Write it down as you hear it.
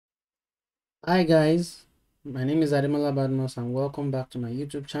Hi guys, my name is Ademola Badmos and welcome back to my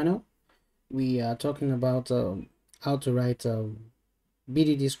YouTube channel. We are talking about how to write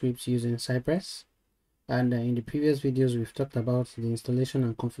BDD scripts using Cypress, and in the previous videos we've talked about the installation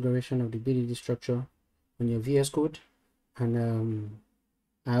and configuration of the BDD structure on your VS Code, and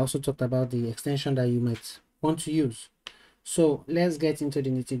I also talked about the extension that you might want to use. So let's get into the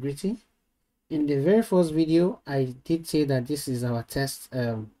nitty-gritty. In the very first video I did say that this is our test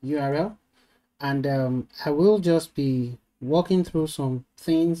URL, and I will just be walking through some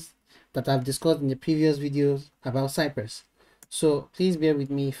things that I've discussed in the previous videos about Cypress. So please bear with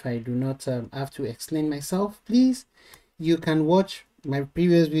me if I do not have to explain myself. Please, you can watch my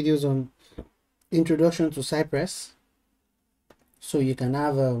previous videos on introduction to Cypress so you can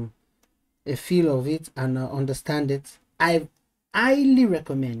have a feel of it and understand it. I highly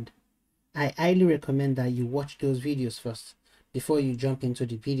recommend that you watch those videos first before you jump into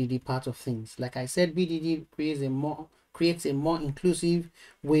the BDD part of things. Like I said, BDD creates a more inclusive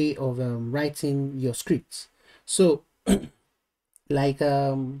way of writing your scripts. So like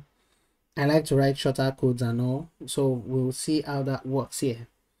I like to write shorter codes and all, so we'll see how that works here.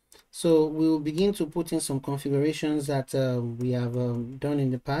 So we'll begin to put in some configurations that we have done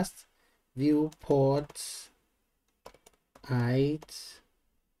in the past. Viewport height,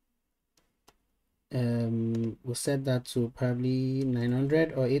 we'll set that to probably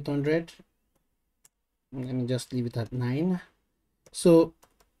 900 or 800. Let me just leave it at 9. So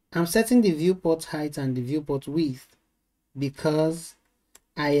I'm setting the viewport height and the viewport width because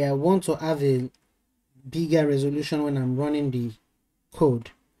I want to have a bigger resolution when I'm running the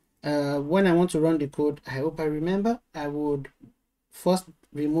code. When I want to run the code, I hope I remember, I would first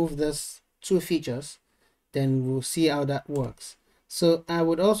remove these two features, then we'll see how that works. So I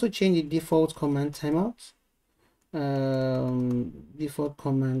would also change the default command timeout. Default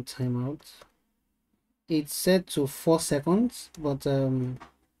command timeout, it's set to 4 seconds, but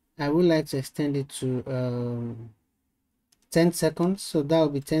I would like to extend it to 10 seconds, so that will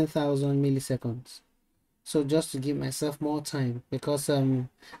be 10,000 milliseconds. So just to give myself more time, because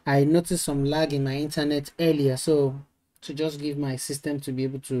I noticed some lag in my internet earlier, so to just give my system to be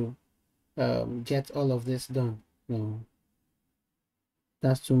able to get all of this done. No,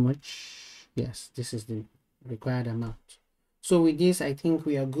 that's too much. Yes, this is the required amount. So with this, I think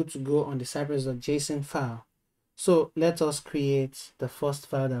we are good to go on the Cypress.json file. So let us create the first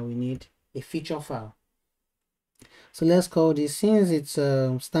file that we need, a feature file. So let's call this, since it's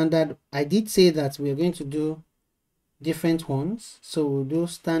standard, I did say that we're going to do different ones. So we'll do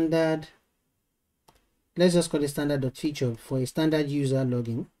standard, let's just call it standard.feature for a standard user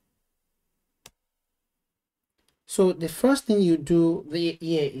login. So the first thing you do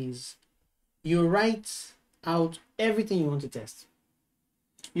here is you write out everything you want to test.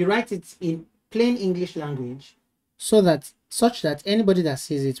 You write it in plain English language such that anybody that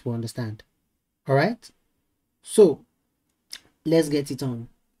sees it will understand. All right, so let's get it on.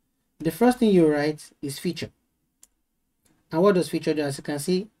 The first thing you write is feature. And what does feature do? As you can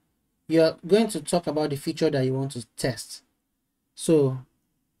see, you're going to talk about the feature that you want to test. So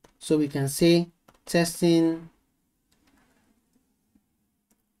we can say testing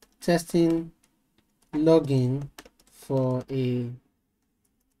login for a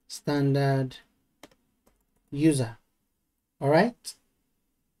standard user. All right,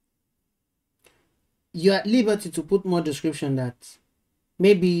 you're at liberty to put more description that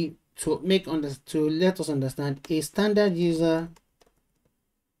maybe to let us understand a standard user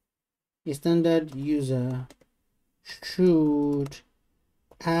should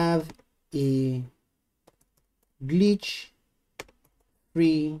have a glitch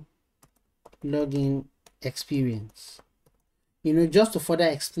free login experience, you know, just to further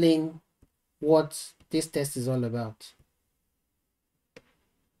explain what this test is all about.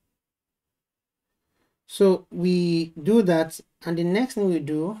 So we do that, and the next thing we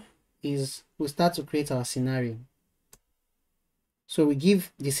do is we start to create our scenario. So we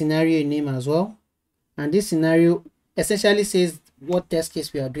give the scenario a name as well, and this scenario essentially says what test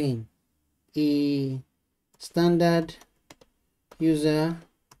case we are doing. A standard user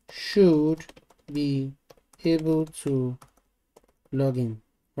should be able to log in,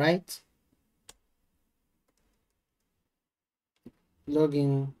 right?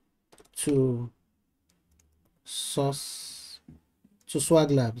 Login to Swag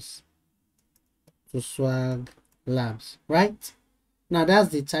Labs, right? Now that's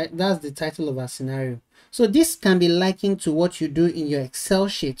the title of our scenario. So this can be likened to what you do in your Excel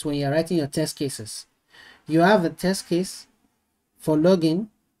sheet when you're writing your test cases. You have a test case for login,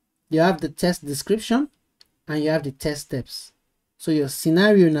 you have the test description, and you have the test steps. So your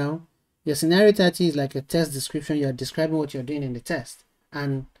scenario now Your scenario title is like a test description. You're describing what you're doing in the test.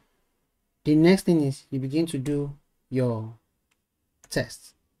 And the next thing is you begin to do your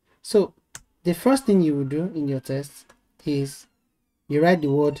test. So the first thing you will do in your test is you write the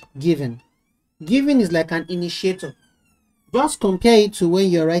word given. Given is like an initiator. Just compare it to when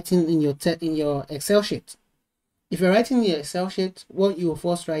you're writing in your Excel sheet. If you're writing in your Excel sheet, what you will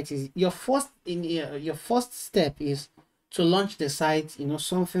first write is your first step is to launch the site,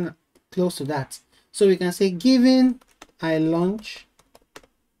 something close to that. So we can say, given I launch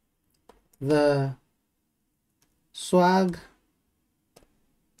the Swag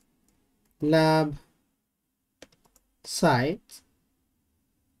Lab site,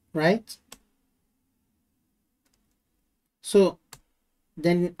 right? So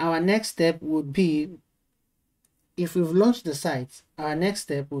then our next step would be, if we've launched the site, our next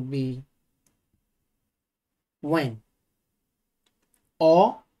step would be when.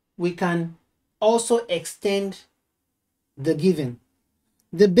 Or we can also extend the given.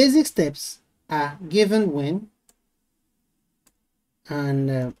 The basic steps are given when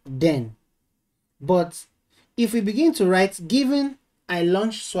and then. But if we begin to write given I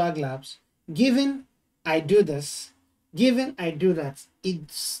launch Swag Labs, given I do this, given I do that,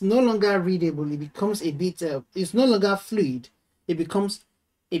 it's no longer readable. It becomes a bit, it's no longer fluid. It becomes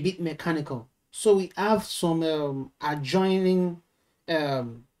a bit mechanical. So we have some adjoining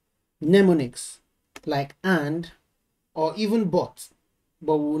mnemonics like and or even but we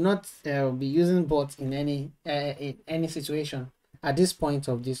will not be using but in any situation at this point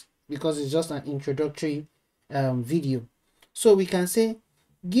of this, because it's just an introductory video. So we can say,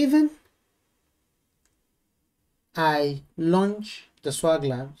 given I launch the Swag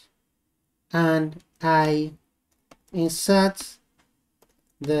Labs and I insert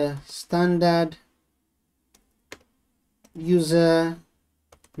the standard user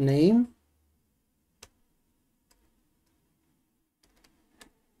name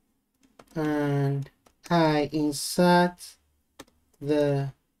and I insert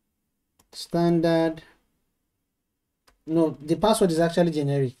the standard, no, the password is actually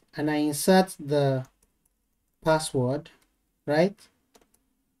generic, and I insert the password, right?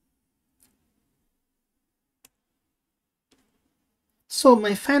 So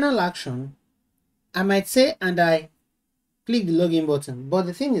my final action, I might say, and I click the login button, but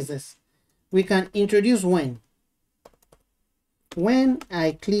the thing is this, we can introduce when. When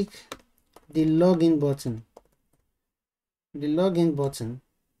I click the login button,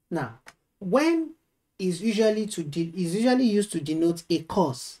 now when is usually used to denote a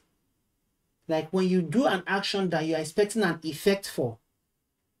cause. Like when you do an action that you are expecting an effect for,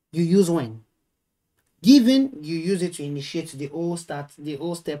 you use when. Given, you use it to initiate the whole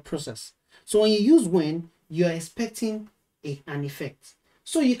step process. So when you use when, you are expecting an effect.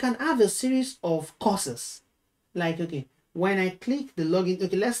 So you can have a series of causes. Like, okay, when I click the login,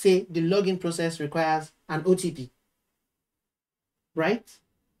 okay, let's say the login process requires an OTP, right?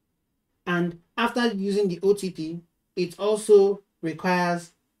 And after using the OTP, it also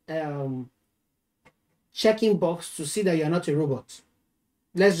requires checking box to see that you're not a robot.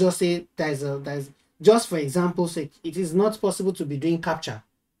 Let's just say there's just for example's sake, it is not possible to be doing captcha.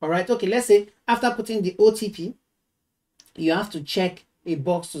 All right, okay, let's say after putting the OTP, you have to check a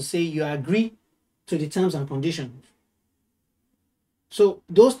box to say you agree to the terms and conditions. So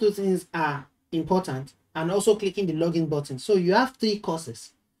those two things are important, and also clicking the login button. So you have three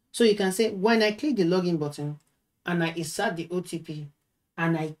causes. So you can say, when I click the login button and I insert the OTP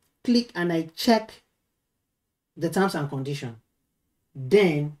and I click and I check the terms and conditions,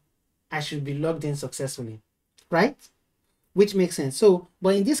 then I should be logged in successfully, right? Which makes sense. So,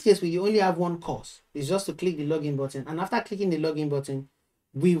 but in this case, we only have one cause. It's just to click the login button. And after clicking the login button,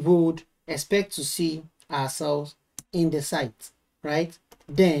 we would expect to see ourselves in the site, right?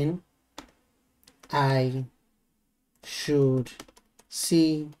 Then I should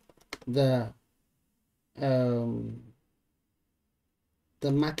see the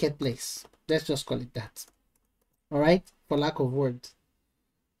marketplace. Let's just call it that. All right, for lack of words.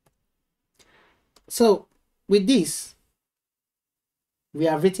 So with this, we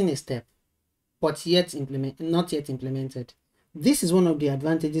have written a step, but not yet implemented. This is one of the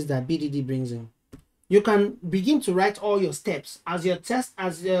advantages that BDD brings in. You can begin to write all your steps as your test,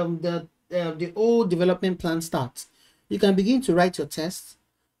 as the whole development plan starts. You can begin to write your tests,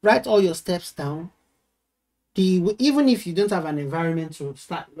 write all your steps down. Even if you don't have an environment to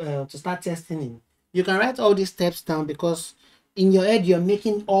start testing in, you can write all these steps down, because in your head you're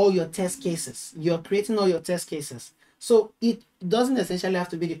making all your test cases. You're creating all your test cases. So it doesn't essentially have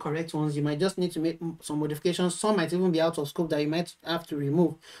to be the correct ones. You might just need to make some modifications. Some might even be out of scope that you might have to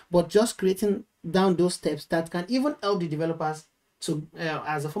remove. But just creating down those steps that can even help the developers to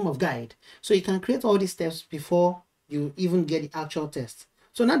as a form of guide. So you can create all these steps before you even get the actual test.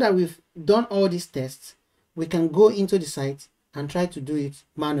 So now that we've done all these tests, we can go into the site and try to do it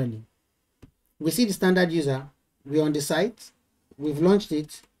manually. We see the standard user. We're on the site. We've launched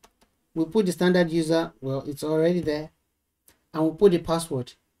it. We put the standard user, well, it's already there, and we'll put the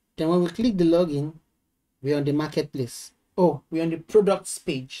password. Then when we click the login, we're on the marketplace. Oh, we're on the products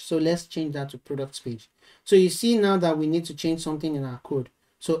page. So let's change that to products page. So you see now that we need to change something in our code.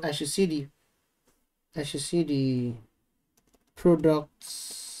 So I should see the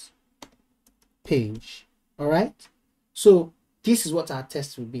products page. All right. So this is what our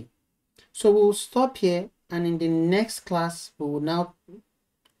test will be. So we'll stop here, and in the next class, we will now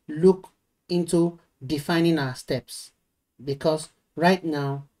look into defining our steps, because right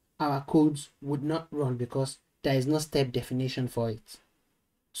now our codes would not run because there is no step definition for it.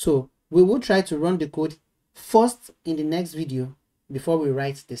 So we will try to run the code first in the next video before we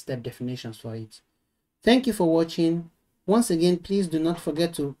write the step definitions for it. Thank you for watching. Once again, please do not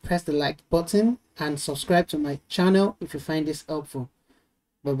forget to press the like button and subscribe to my channel if you find this helpful.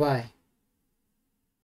 Bye bye.